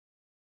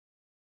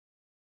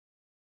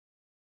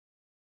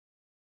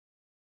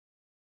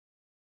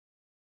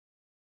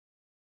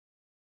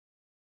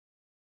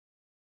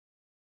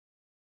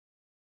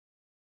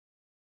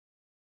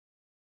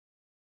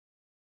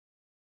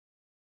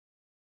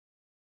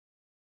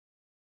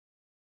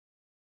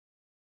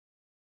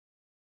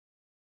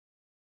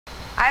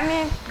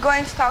I'm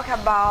going to talk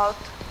about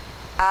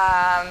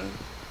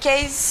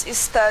case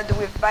study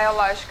with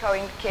biological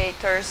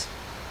indicators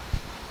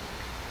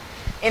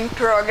in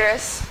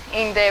progress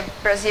in the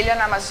Brazilian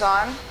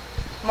Amazon,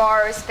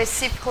 more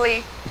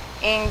specifically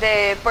in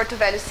the Porto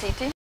Velho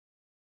city.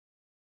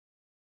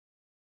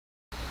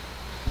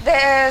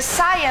 The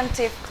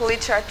scientific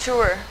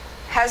literature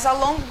has a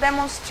long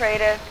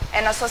demonstrated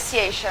an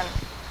association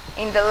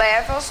in the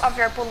levels of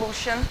air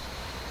pollution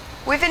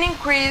with an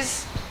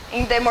increase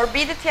in the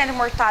morbidity and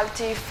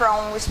mortality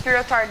from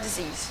respiratory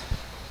disease.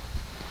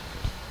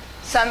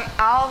 Some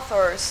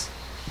authors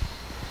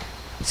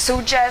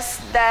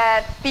suggest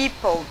that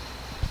people,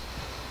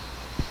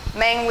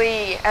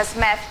 mainly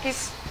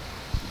asthmatics,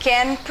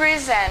 can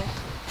present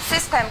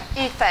system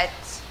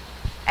effects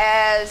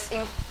as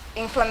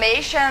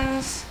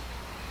inflammations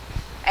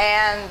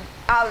and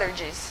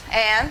allergies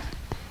and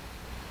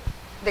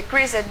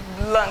decreased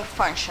lung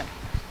function.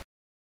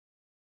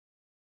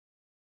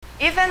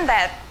 Even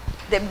that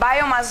the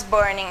biomass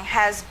burning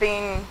has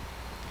been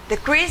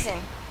decreasing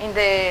in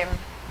the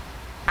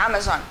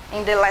Amazon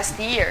in the last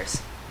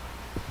years,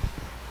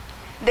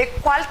 the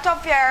quality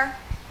of air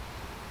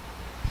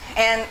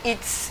and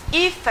its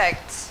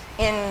effects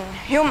in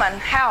human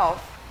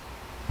health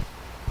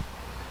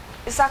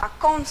is a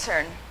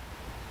concern,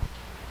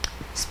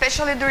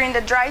 especially during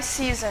the dry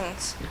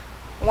seasons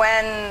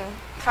when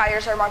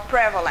fires are more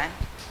prevalent.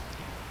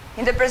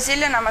 In the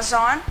Brazilian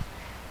Amazon,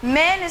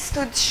 many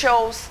studies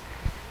show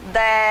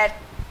that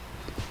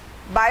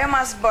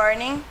biomass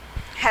burning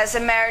has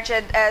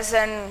emerged as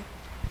an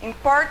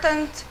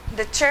important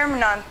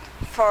determinant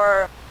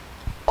for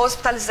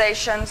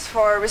hospitalizations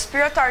for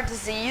respiratory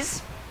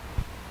disease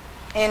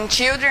in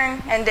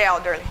children and the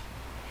elderly.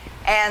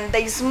 And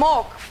the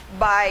smoke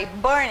by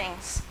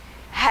burnings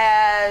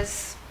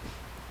has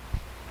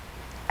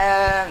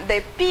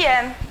the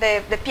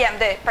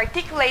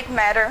particulate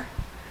matter,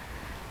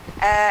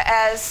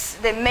 as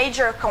the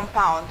major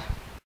compound.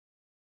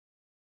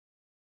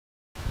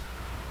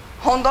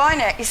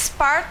 Rondônia is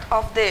part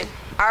of the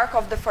arc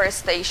of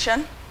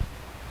deforestation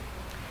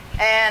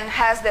and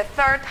has the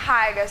third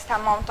highest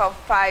amount of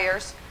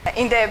fires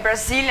in the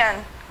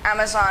Brazilian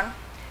Amazon,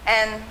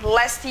 and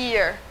last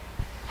year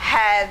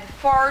had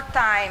 4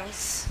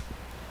 times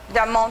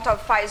the amount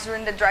of fires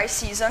during the dry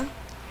season,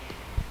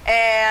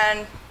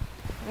 and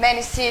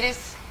many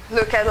cities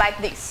look like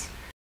this,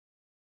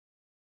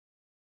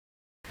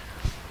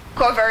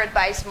 covered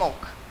by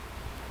smoke.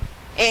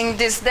 In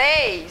these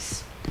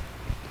days,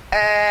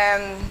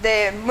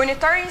 the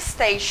monitoring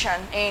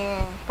station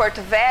in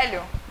Porto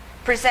Velho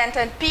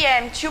presented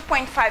PM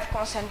 2.5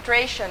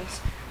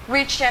 concentrations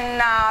reaching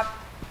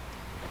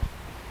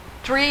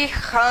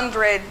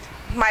 300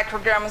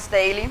 micrograms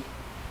daily,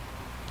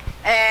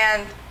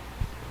 and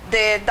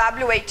the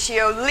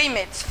WHO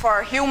limits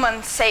for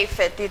human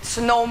safety, it's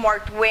no more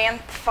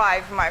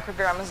 25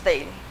 micrograms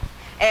daily,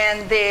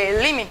 and the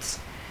limits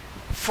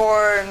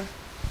for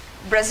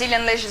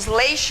Brazilian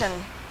legislation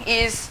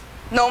is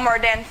no more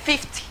than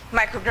 50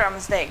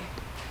 micrograms daily.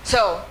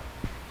 So,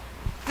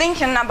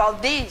 thinking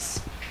about this,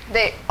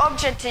 the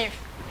objective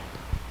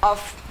of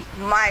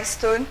my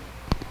study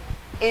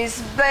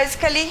is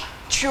basically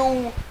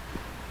to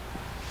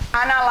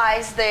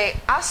analyze the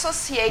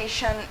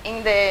association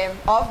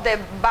of the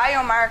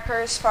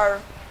biomarkers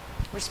for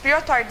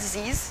respiratory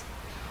disease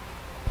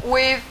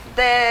with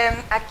the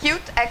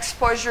acute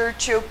exposure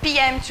to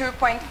PM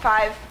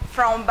 2.5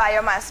 from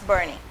biomass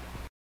burning.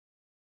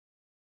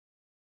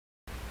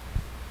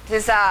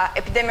 This is an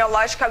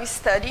epidemiological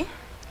study,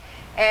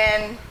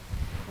 and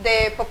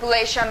the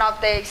population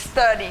of the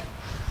study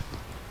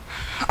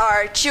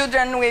are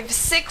children with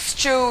 6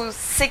 to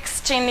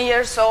 16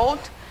 years old,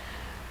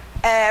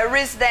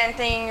 resident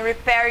in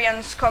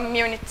riparian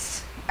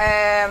communities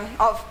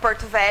of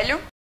Porto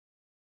Velho.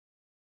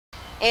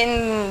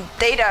 In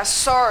data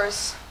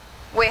source,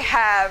 we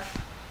have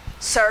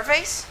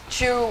surveys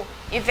to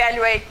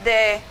evaluate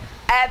the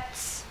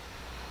apps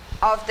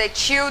of the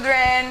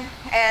children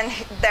and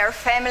their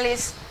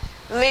families,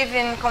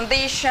 living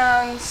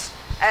conditions,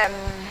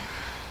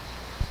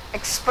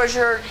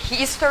 exposure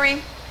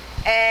history,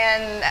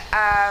 and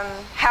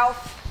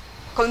health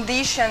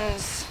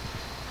conditions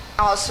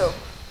also.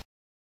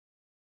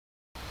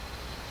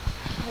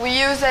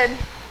 We used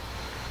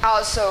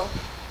also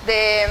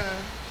the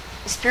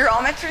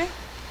spirometry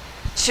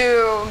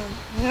to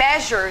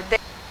measure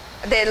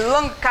the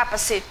lung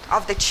capacity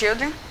of the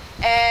children,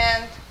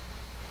 and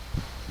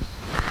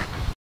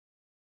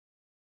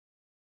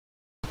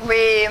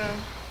we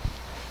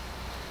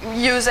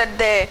used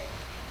the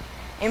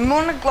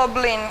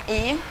immunoglobulin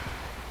E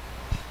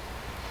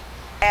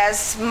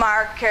as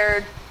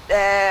marker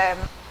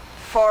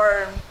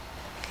for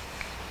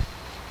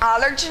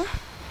allergy,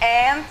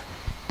 and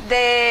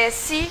the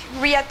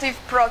C-reactive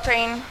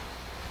protein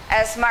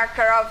as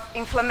marker of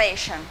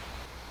inflammation.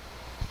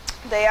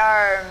 They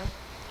are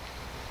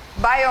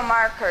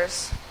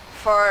biomarkers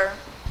for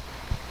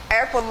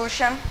air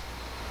pollution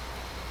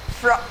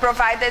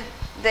provided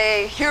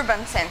the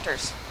urban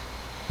centers.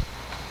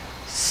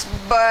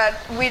 but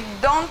we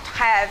don't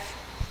have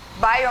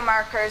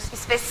biomarkers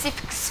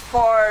specific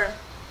for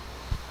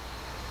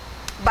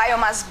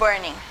biomass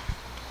burning.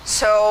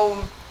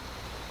 So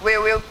we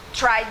will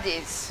try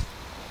this.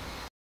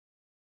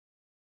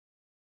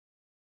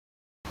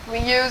 We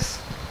use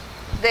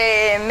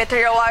the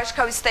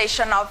meteorological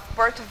station of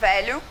Porto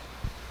Velho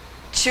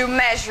to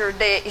measure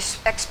the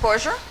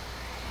exposure.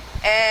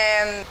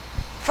 And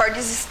for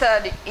this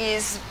study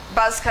is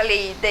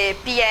basically the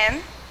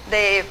PM,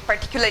 the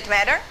particulate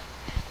matter,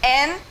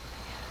 and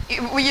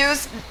we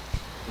use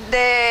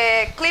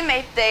the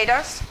climate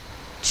data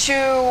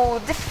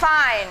to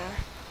define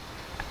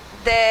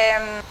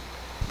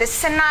the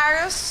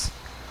scenarios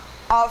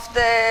of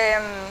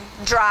the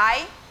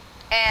dry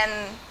and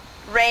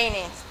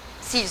rainy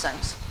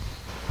seasons.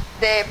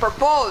 The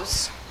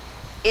purpose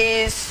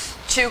is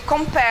to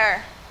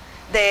compare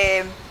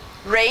the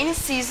rainy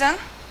season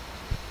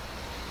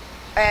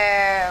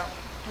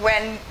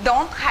when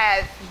don't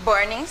have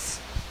burnings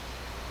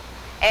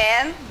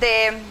and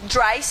the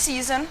dry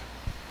season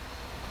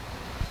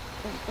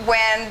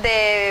when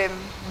the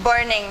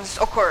burnings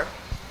occur.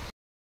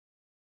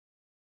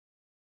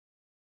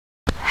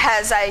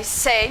 As I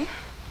say,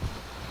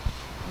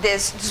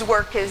 this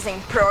work is in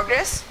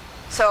progress,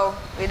 so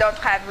we don't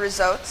have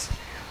results,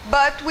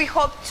 but we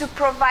hope to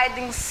provide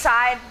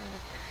insight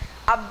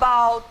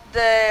about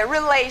the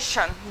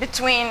relation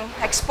between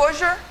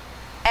exposure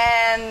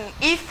and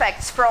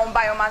effects from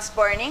biomass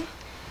burning,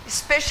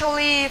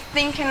 especially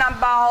thinking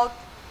about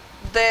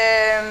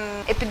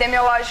the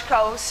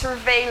epidemiological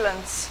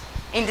surveillance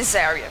in this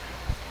area.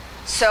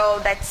 So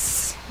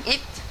that's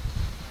it,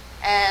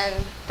 and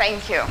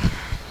thank you.